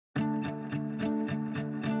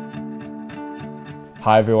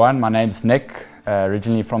Hi everyone, my name's Nick,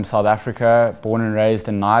 originally from South Africa, born and raised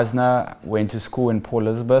in Knysna, went to school in Port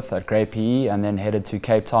Elizabeth at Grey PE and then headed to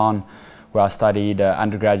Cape Town where I studied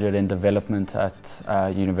undergraduate in development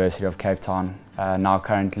at University of Cape Town, now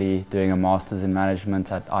currently doing a Masters in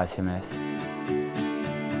Management at ICMS.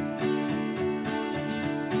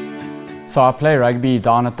 So I play rugby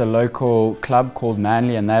down at the local club called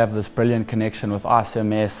Manly, and they have this brilliant connection with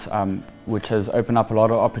ICMS which has opened up a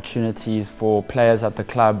lot of opportunities for players at the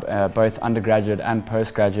club, both undergraduate and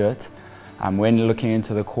postgraduate. When looking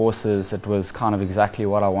into the courses, it was kind of exactly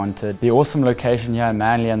what I wanted. The awesome location here in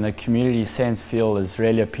Manly and the community sense feel is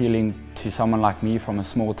really appealing to someone like me from a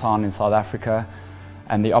small town in South Africa.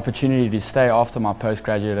 And the opportunity to stay after my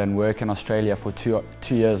postgraduate and work in Australia for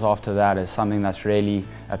two years after that is something that's really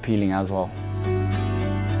appealing as well.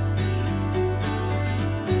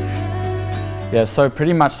 Yeah, so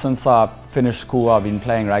pretty much since I finished school I've been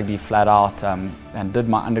playing rugby flat out and did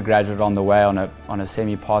my undergraduate on the way on a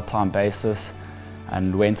semi-part-time basis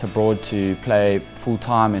and went abroad to play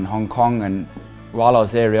full-time in Hong Kong, and while I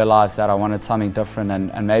was there realised that I wanted something different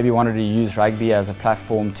and maybe wanted to use rugby as a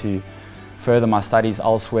platform to further my studies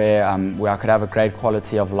elsewhere, where I could have a great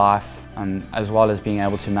quality of life as well as being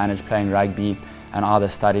able to manage playing rugby and either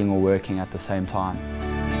studying or working at the same time.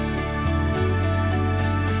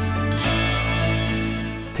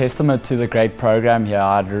 Testament to the great program here,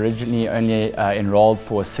 I'd originally only enrolled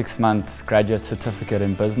for a 6-month graduate certificate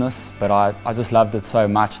in business, but I just loved it so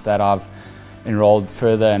much that I've enrolled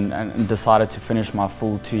further and decided to finish my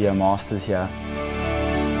full 2-year Masters here.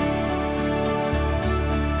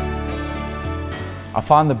 I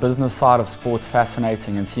find the business side of sports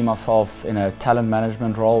fascinating and see myself in a talent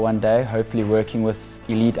management role one day, hopefully working with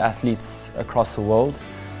elite athletes across the world,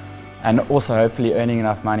 and also hopefully earning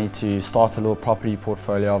enough money to start a little property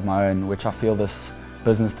portfolio of my own, which I feel this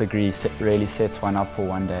business degree really sets one up for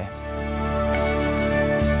one day.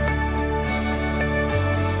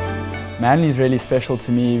 Manly is really special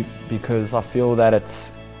to me because I feel that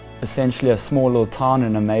it's essentially a small little town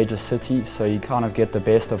in a major city, so you kind of get the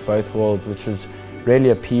best of both worlds, which is really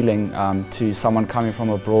appealing to someone coming from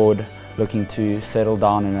abroad looking to settle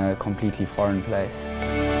down in a completely foreign place.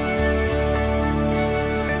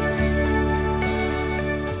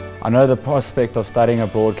 I know the prospect of studying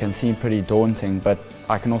abroad can seem pretty daunting, but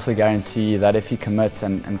I can also guarantee you that if you commit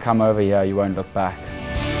and come over here, you won't look back.